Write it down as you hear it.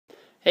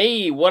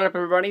Hey, what up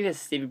everybody? This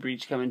is Stevie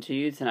Breach coming to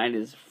you. Tonight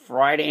is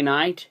Friday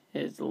night.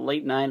 It's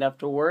late night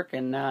after work,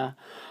 and I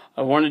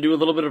wanted to do a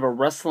little bit of a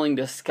wrestling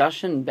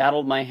discussion,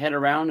 battled my head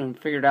around and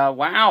figured out,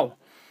 wow,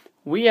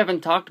 we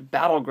haven't talked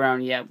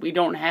Battleground yet. We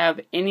don't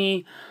have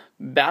any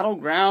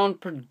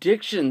Battleground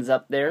predictions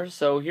up there,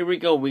 so here we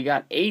go. We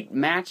got 8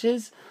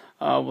 matches.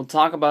 We'll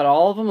talk about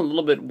all of them a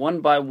little bit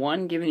one by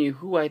one, giving you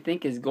who I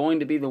think is going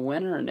to be the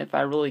winner and if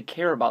I really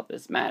care about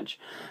this match.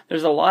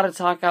 There's a lot of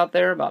talk out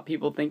there about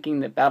people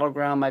thinking that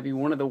Battleground might be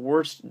one of the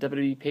worst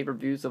WWE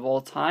pay-per-views of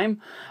all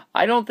time.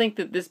 I don't think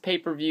that this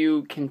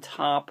pay-per-view can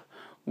top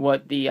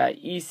what the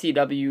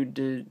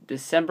ECW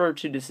December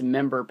to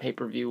Dismember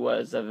pay-per-view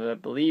was of, I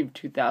believe,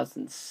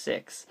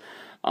 2006.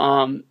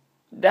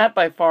 That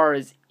by far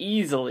is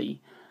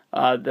easily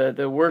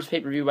the worst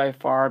pay-per-view by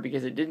far,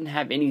 because it didn't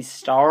have any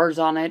stars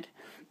on it.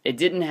 It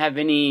didn't have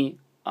any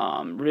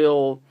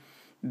real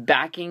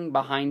backing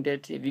behind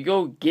it. If you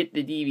go get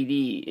the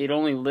DVD, it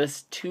only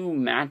lists 2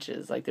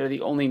 matches. Like, they're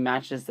the only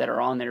matches that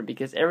are on there,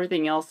 because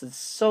everything else is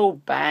so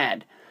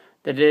bad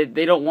that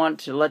they don't want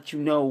to let you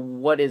know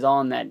what is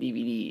on that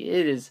DVD.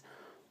 It is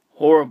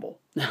horrible.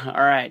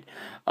 Alright,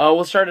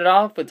 we'll start it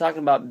off with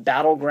talking about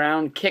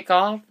Battleground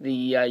Kickoff,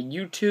 the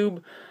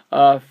YouTube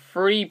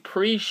free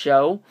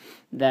pre-show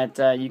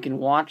that you can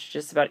watch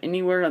just about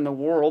anywhere in the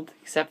world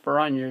except for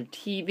on your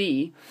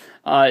TV,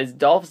 is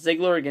Dolph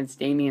Ziggler against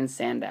Damien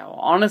Sandow.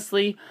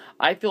 Honestly,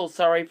 I feel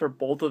sorry for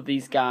both of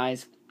these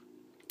guys.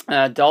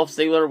 Dolph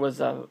Ziggler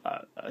was a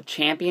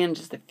champion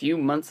just a few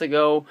months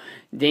ago.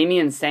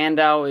 Damien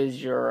Sandow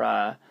is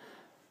your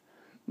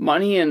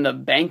Money in the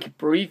Bank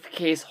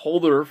briefcase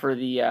holder for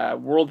the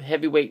World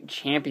Heavyweight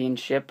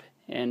Championship,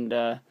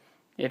 and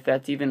if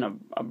that's even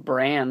a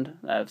brand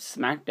of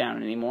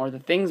SmackDown anymore. The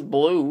thing's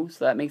blue,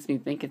 so that makes me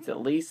think it's at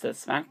least a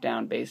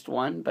SmackDown-based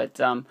one, but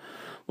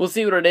we'll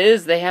see what it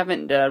is. They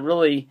haven't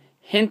really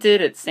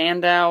hinted at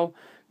Sandow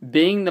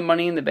being the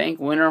Money in the Bank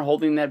winner,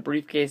 holding that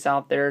briefcase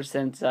out there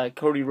since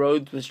Cody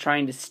Rhodes was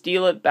trying to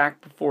steal it back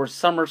before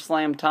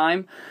SummerSlam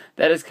time.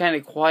 That has kind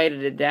of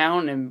quieted it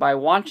down, and by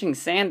watching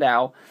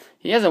Sandow,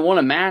 he hasn't won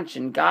a match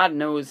in God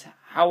knows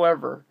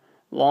however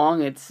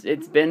long.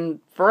 It's been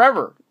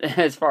forever,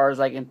 as far as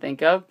I can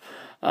think of.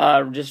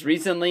 Just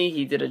recently,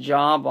 he did a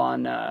job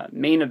on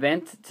Main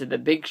Event to the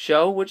Big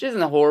Show, which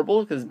isn't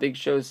horrible, because Big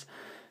Show's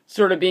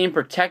sort of being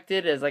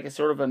protected as like a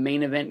sort of a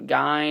main event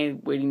guy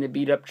waiting to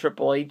beat up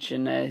Triple H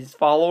and his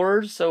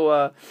followers.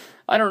 So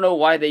I don't know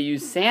why they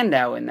use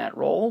Sandow in that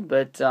role,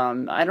 but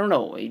I don't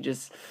know.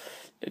 It's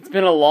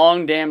been a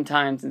long damn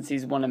time since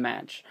he's won a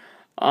match.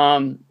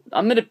 I'm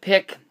going to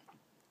pick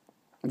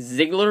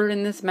Ziggler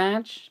in this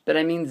match, but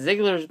I mean,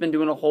 Ziggler's been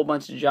doing a whole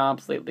bunch of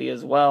jobs lately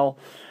as well.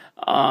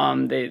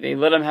 They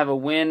let him have a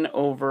win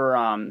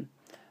over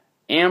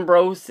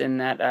Ambrose in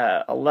that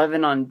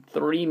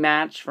 11-on-3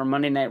 match for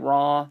Monday Night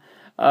Raw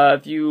a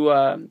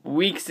few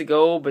weeks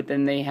ago, but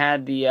then they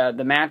had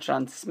the match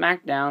on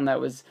SmackDown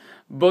that was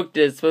booked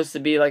as supposed to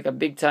be like a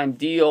big time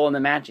deal, and the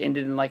match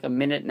ended in like a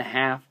minute and a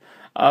half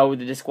with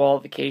the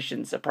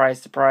disqualification.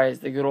 Surprise,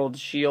 surprise! The good old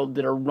Shield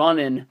did a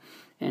run-in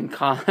and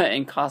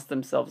cost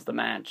themselves the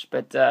match.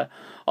 But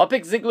I'll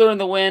pick Ziggler in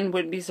the win.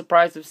 Wouldn't be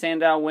surprised if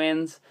Sandow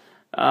wins.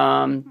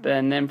 And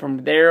then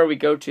from there we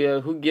go to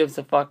a who gives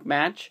a fuck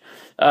match.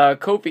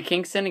 Kofi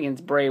Kingston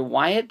against Bray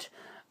Wyatt.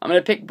 I'm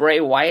gonna pick Bray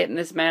Wyatt in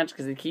this match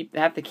because they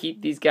have to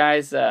keep these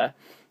guys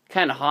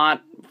kind of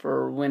hot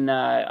for when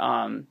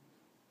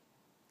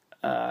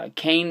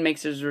Kane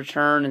makes his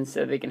return, and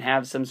so they can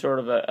have some sort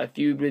of a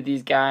feud with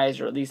these guys,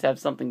 or at least have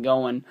something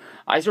going.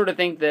 I sort of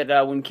think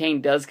that when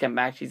Kane does come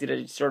back, he's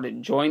going to sort of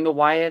join the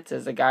Wyatts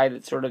as a guy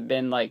that's sort of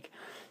been like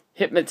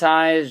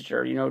hypnotized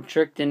or,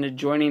 tricked into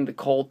joining the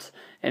cult,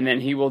 and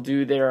then he will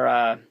do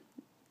their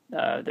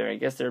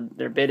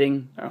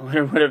bidding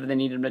or whatever they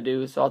need him to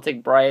do. So I'll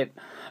take Bray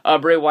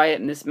Wyatt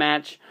in this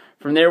match.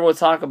 From there, we'll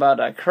talk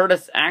about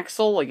Curtis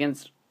Axel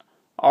against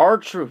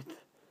R-Truth.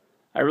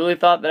 I really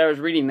thought that I was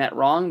reading that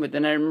wrong, but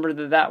then I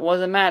remembered that was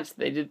a match that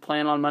they did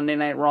plan on Monday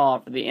Night Raw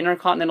for the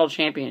Intercontinental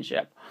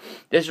Championship.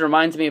 This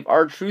reminds me of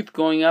R-Truth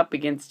going up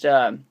against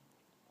for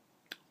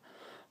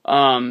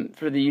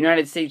the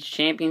United States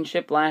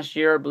Championship last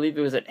year. I believe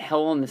it was at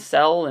Hell in the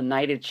Cell and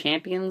Night of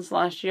Champions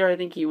last year. I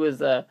think he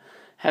was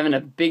having a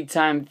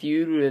big-time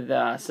feud with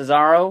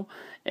Cesaro,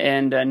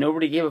 and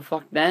nobody gave a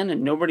fuck then,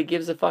 and nobody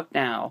gives a fuck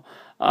now.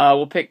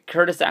 We'll pick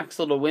Curtis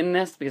Axel to win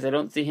this because I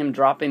don't see him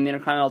dropping the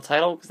Intercontinental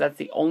title, because that's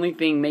the only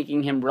thing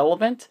making him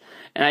relevant.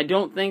 And I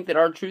don't think that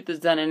R-Truth has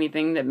done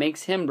anything that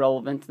makes him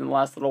relevant in the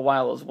last little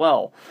while as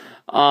well.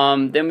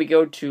 Then we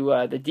go to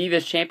the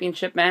Divas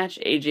Championship match.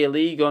 AJ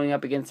Lee going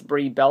up against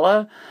Brie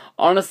Bella.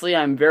 Honestly,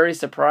 I'm very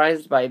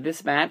surprised by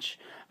this match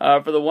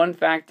for the one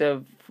fact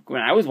of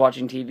when I was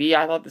watching TV,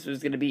 I thought this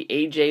was going to be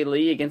AJ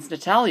Lee against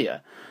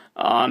Natalya.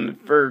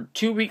 For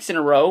 2 weeks in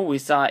a row, we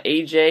saw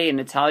AJ and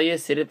Natalya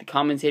sit at the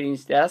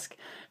commentating desk,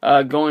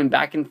 going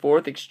back and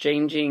forth,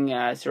 exchanging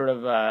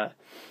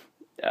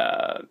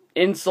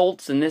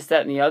insults and this,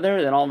 that, and the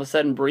other. Then all of a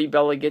sudden, Brie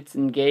Bella gets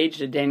engaged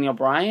to Daniel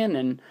Bryan,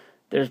 and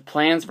there's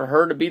plans for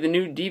her to be the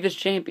new Divas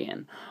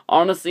champion.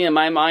 Honestly, in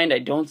my mind, I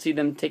don't see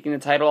them taking the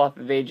title off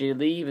of AJ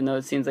Lee, even though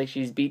it seems like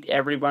she's beat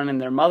everyone and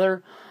their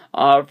mother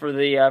for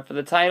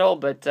the title.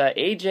 But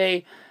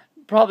AJ,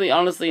 probably,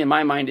 honestly, in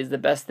my mind, is the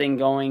best thing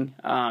going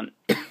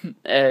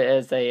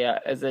as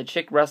a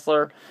chick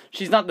wrestler.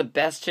 She's not the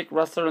best chick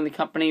wrestler in the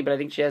company, but I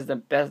think she has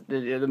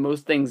the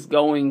most things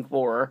going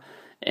for her.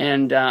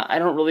 And I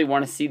don't really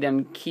want to see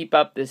them keep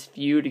up this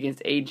feud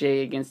against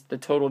AJ against the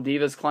Total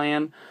Divas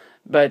clan.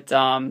 But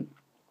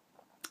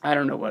I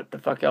don't know what the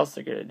fuck else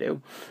they're going to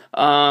do.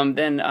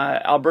 Then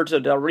Alberto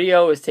Del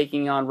Rio is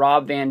taking on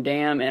Rob Van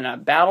Dam in a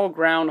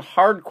Battleground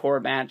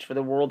hardcore match for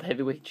the World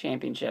Heavyweight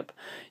Championship.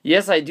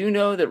 Yes, I do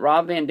know that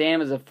Rob Van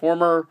Dam is a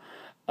former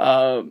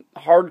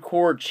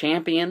hardcore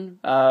champion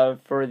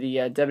for the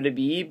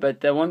WWE,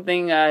 but the one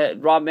thing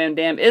Rob Van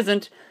Dam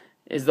isn't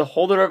is the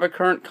holder of a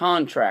current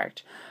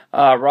contract.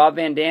 Rob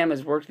Van Dam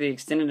has worked the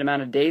extended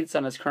amount of dates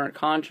on his current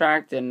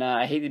contract, and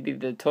I hate to be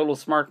the total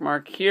smart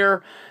mark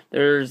here.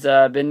 There's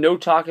been no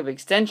talk of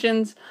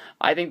extensions.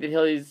 I think that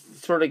he's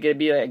sort of going to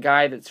be a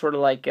guy that's sort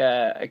of like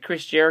a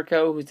Chris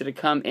Jericho, who's going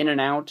to come in and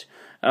out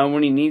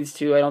when he needs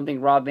to. I don't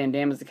think Rob Van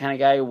Dam is the kind of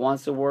guy who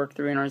wants to work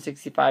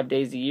 365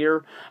 days a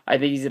year. I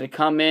think he's going to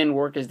come in,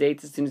 work his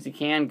dates as soon as he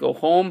can, go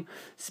home,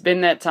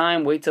 spend that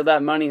time, wait till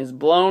that money is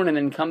blown, and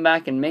then come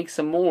back and make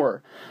some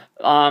more.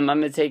 I'm going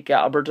to take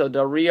Alberto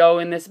Del Rio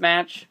in this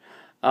match.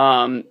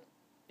 And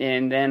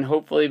then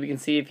hopefully we can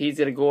see if he's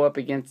going to go up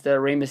against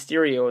Rey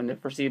Mysterio in the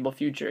foreseeable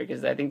future,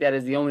 because I think that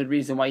is the only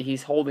reason why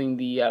he's holding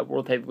the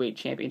World Heavyweight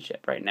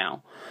Championship right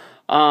now.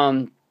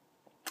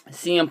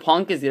 CM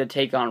Punk is going to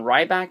take on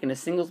Ryback in a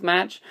singles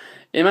match.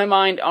 In my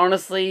mind,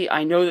 honestly,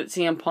 I know that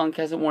CM Punk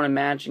hasn't won a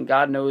match, and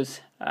God knows,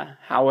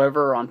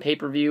 however, on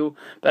pay-per-view,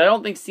 but I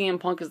don't think CM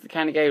Punk is the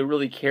kind of guy who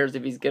really cares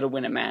if he's going to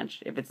win a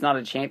match, if it's not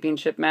a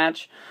championship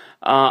match.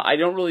 I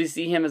don't really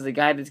see him as the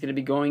guy that's going to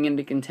be going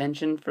into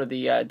contention for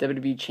the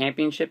WWE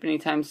Championship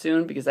anytime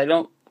soon, because I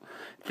don't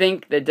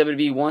think that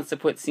WWE wants to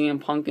put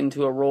CM Punk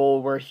into a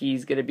role where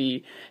he's going to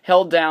be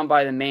held down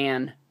by the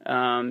man,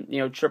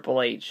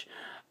 Triple H.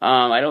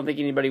 I don't think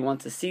anybody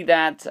wants to see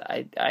that.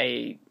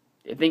 I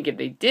think if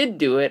they did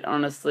do it,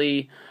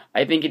 honestly,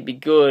 I think it'd be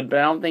good, but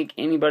I don't think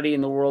anybody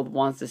in the world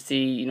wants to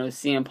see,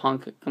 CM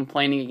Punk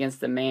complaining against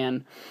the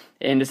man,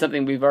 and it's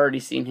something we've already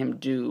seen him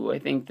do. I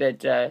think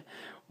that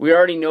we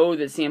already know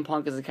that CM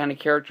Punk is the kind of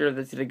character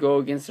that's going to go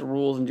against the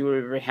rules and do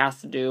whatever he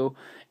has to do,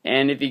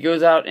 and if he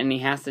goes out and he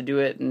has to do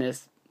it in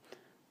this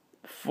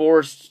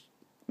forced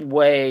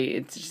way,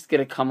 it's just going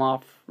to come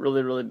off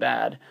really, really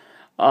bad.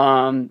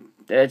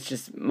 That's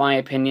just my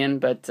opinion,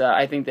 but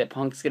I think that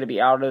Punk's going to be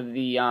out of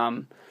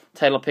the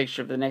title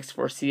picture for the next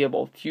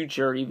foreseeable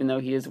future, even though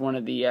he is one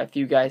of the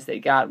few guys they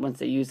got once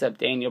they used up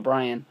Daniel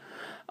Bryan.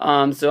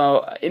 And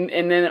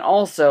then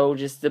also,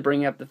 just to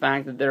bring up the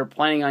fact that they're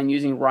planning on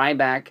using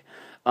Ryback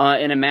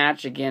in a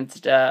match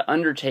against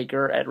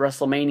Undertaker at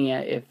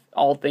WrestleMania if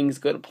all things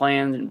go to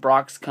plan and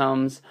Brock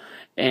comes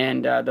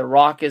and The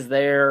Rock is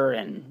there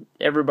and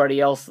everybody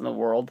else in the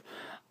world.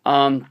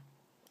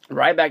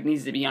 Ryback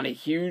needs to be on a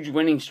huge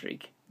winning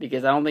streak,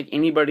 because I don't think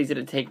anybody's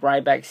going to take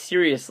Ryback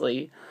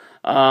seriously.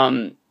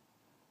 Even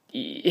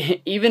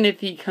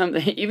if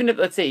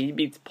let's say he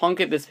beats Punk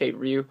at this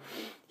pay-per-view,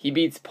 he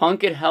beats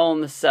Punk at Hell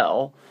in the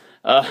Cell.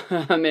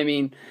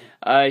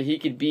 He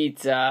could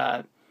beat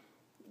I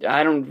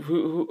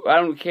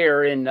don't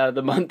care in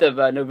the month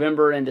of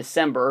November and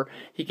December.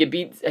 He could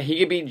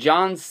beat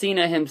John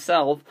Cena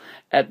himself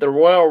at the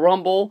Royal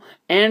Rumble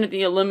and at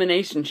the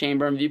Elimination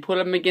Chamber. And if you put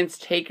him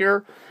against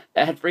Taker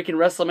at freaking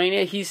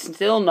WrestleMania, he's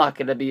still not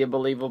going to be a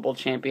believable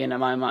champion in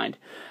my mind.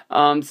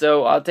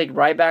 So I'll take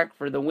Ryback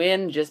for the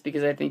win, just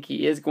because I think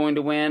he is going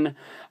to win.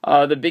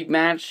 The big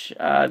match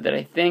that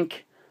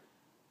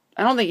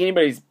I don't think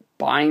anybody's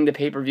buying the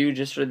pay-per-view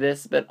just for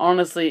this, but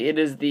honestly, it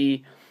is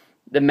the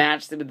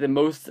match with the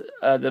most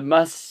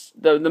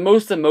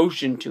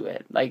emotion to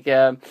it. Like,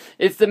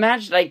 it's the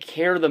match that I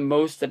care the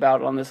most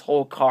about on this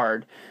whole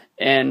card,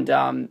 and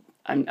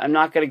I'm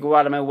not going to go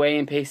out of my way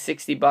and pay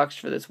 $60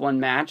 for this one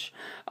match.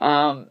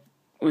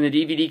 When the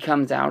DVD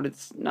comes out,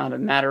 it's not a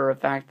matter of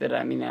fact that,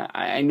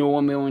 I know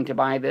I'm going to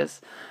buy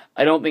this.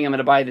 I don't think I'm going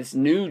to buy this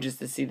new just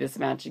to see this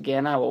match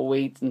again. I will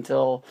wait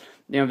until,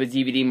 the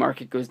DVD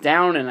market goes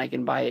down and I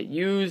can buy it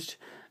used.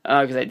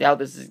 Because I doubt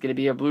this is going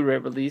to be a Blu-ray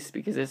release,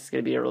 because this is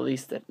going to be a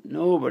release that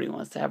nobody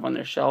wants to have on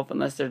their shelf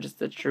unless they're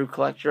just a true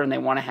collector and they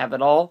want to have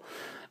it all.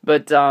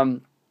 But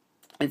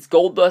it's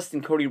Goldust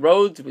and Cody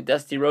Rhodes, with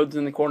Dusty Rhodes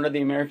in the corner of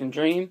the American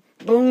Dream.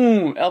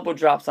 Boom! Elbow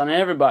drops on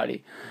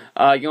everybody.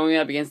 Going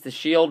up against the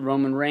Shield,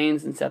 Roman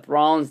Reigns and Seth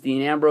Rollins.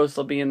 Dean Ambrose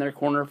will be in their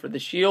corner for the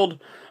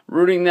Shield,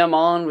 rooting them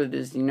on with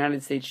his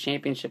United States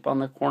Championship on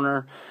the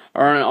corner,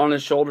 or on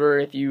his shoulder.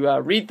 If you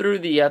read through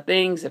the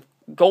things, if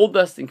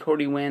Goldust and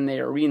Cody win, they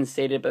are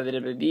reinstated by the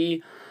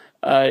WWE.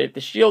 If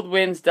the Shield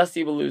wins,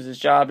 Dusty will lose his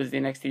job as the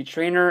NXT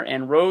trainer,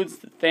 and Rhodes'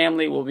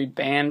 family will be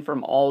banned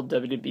from all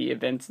WWE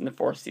events in the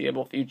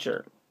foreseeable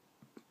future.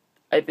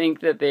 I think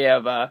that they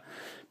have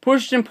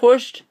pushed and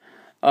pushed,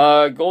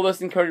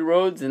 Goldust and Cody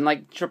Rhodes, and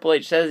like Triple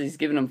H says, he's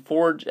given them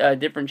 4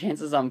 different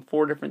chances on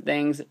 4 different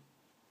things.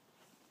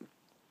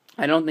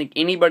 I don't think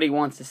anybody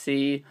wants to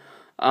see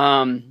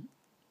Goldust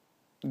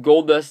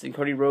and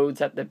Cody Rhodes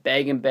have to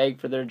beg and beg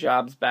for their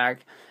jobs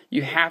back.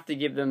 You have to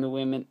give them the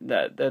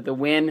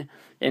win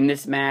in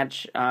this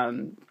match. I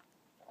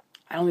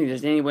don't think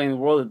there's any way in the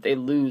world that they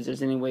lose.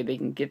 There's any way they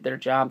can get their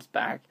jobs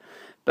back.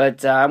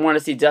 But I want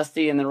to see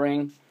Dusty in the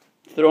ring,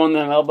 throwing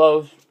them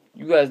elbows.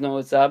 You guys know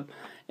what's up.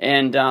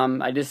 And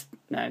I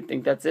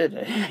think that's it.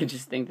 I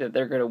just think that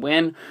they're going to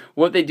win.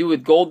 What they do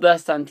with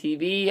Goldust on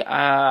TV,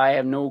 I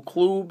have no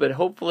clue. But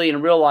hopefully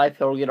in real life,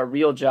 he'll get a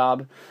real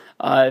job.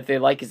 If they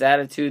like his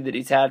attitude that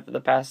he's had for the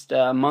past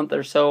month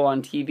or so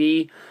on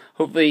TV,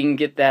 hopefully he can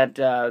get that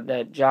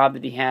job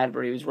that he had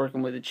where he was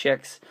working with the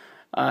chicks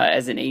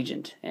as an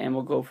agent. And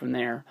we'll go from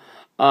there.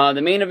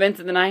 The main event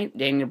of the night,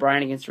 Daniel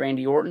Bryan against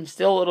Randy Orton.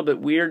 Still a little bit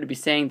weird to be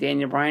saying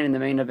Daniel Bryan in the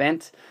main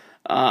event.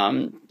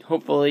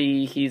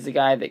 Hopefully he's the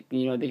guy that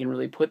they can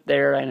really put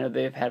there. I know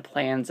they've had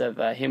plans of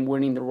him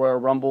winning the Royal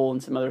Rumble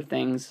and some other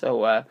things,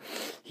 so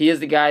he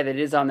is the guy that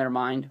is on their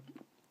mind.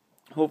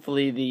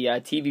 Hopefully the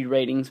TV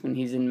ratings when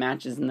he's in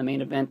matches in the main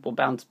event will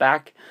bounce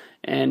back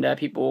and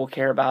people will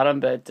care about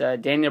him. But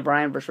Daniel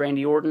Bryan versus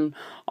Randy Orton,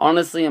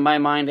 honestly, in my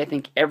mind, I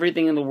think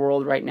everything in the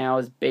world right now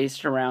is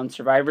based around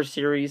Survivor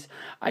Series.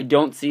 I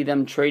don't see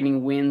them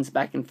trading wins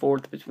back and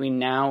forth between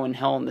now and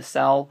Hell in the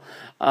Cell.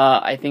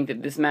 I think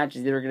that this match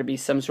is either going to be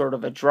some sort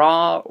of a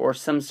draw or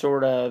some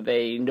sort of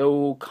a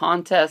no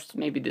contest.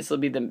 Maybe this will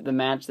be the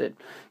match that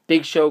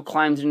Big Show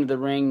climbs into the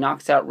ring,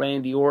 knocks out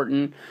Randy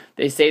Orton.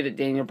 They say that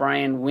Daniel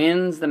Bryan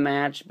wins the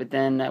match, but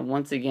then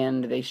once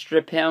again, they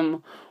strip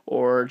him,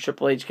 or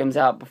Triple H comes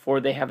out before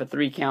they have a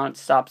 3 count,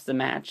 stops the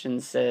match,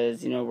 and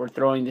says, we're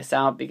throwing this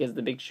out because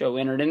the Big Show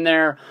entered in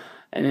there.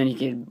 And then you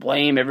can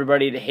blame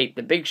everybody to hate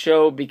the Big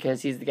Show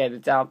because he's the guy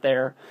that's out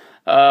there.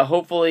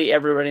 Hopefully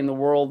everybody in the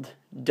world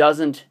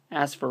doesn't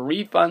ask for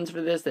refunds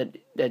for this,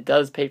 that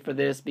does pay for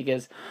this,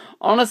 because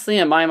honestly,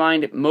 in my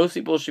mind, most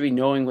people should be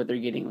knowing what they're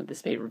getting with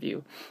this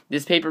pay-per-view.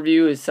 This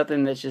pay-per-view is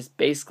something that's just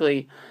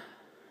basically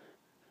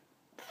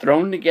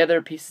thrown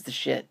together pieces of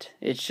shit.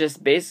 It's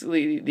just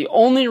basically the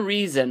only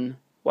reason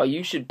why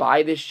you should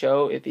buy this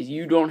show if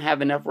you don't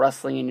have enough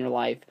wrestling in your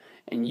life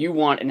and you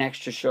want an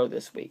extra show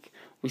this week.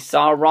 We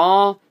saw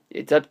Raw.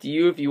 It's up to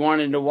you if you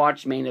wanted to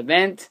watch main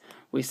event.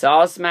 We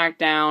saw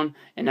SmackDown,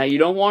 and now you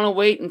don't want to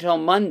wait until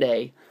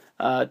Monday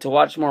to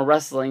watch more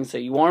wrestling, so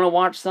you want to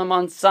watch some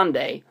on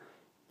Sunday.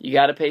 You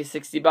got to pay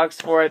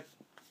 $60 for it.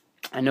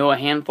 I know a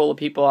handful of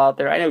people out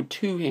there. I know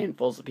 2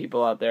 handfuls of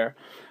people out there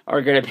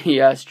are going to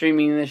be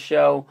streaming this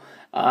show,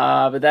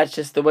 but that's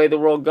just the way the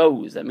world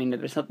goes. I mean, if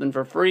there's something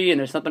for free and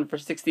there's something for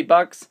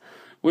 $60,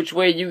 which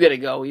way you gotta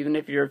go, even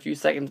if you're a few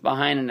seconds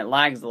behind and it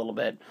lags a little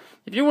bit.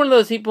 If you're one of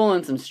those people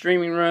in some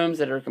streaming rooms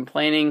that are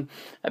complaining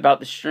about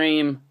the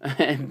stream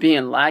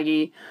being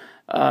laggy,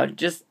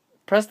 just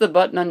press the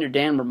button on your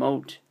damn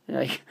remote.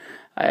 Like,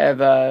 I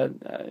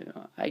don't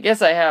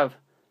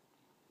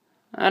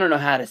know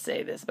how to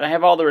say this, but I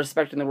have all the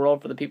respect in the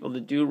world for the people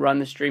that do run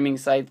the streaming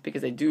sites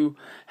because they do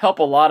help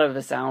a lot of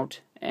us out.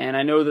 And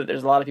I know that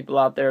there's a lot of people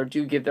out there who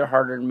do give their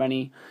hard-earned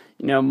money,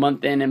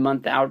 month in and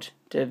month out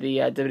to the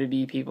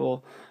WWE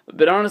people.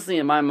 But honestly,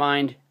 in my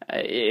mind,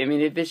 I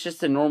mean, if it's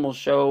just a normal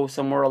show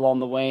somewhere along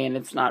the way and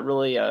it's not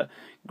really a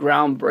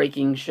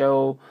groundbreaking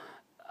show,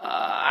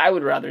 I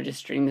would rather just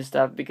stream this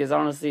stuff because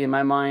honestly, in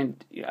my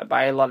mind, I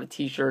buy a lot of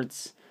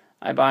T-shirts,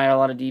 I buy a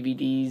lot of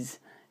DVDs,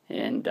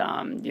 and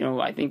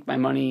I think my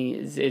money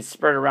is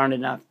spread around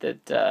enough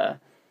that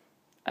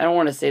I don't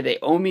want to say they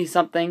owe me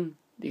something,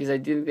 because I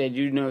do think they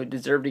do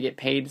deserve to get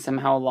paid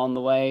somehow along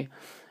the way.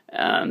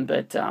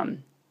 But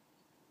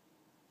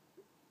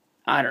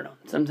I don't know.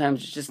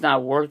 Sometimes it's just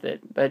not worth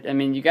it. But, I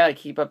mean, you got to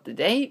keep up to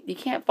date. You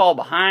can't fall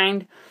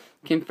behind.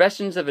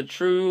 Confessions of a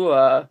true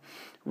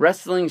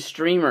wrestling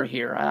streamer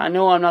here. I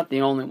know I'm not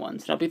the only one.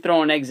 So don't be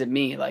throwing eggs at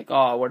me like,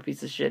 oh, what a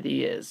piece of shit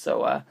he is.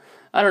 So,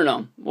 I don't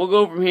know. We'll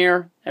go from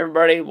here,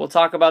 everybody. We'll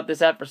talk about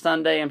this after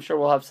Sunday. I'm sure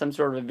we'll have some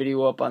sort of a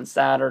video up on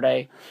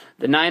Saturday.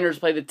 The Niners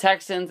play the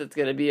Texans. It's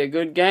going to be a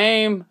good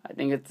game. I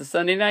think it's a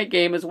Sunday night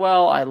game as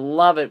well. I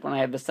love it when I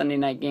have a Sunday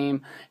night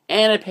game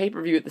and a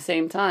pay-per-view at the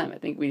same time. I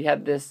think we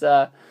had this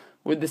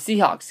with the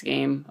Seahawks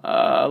game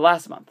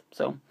last month.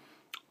 So,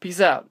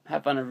 peace out.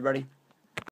 Have fun, everybody.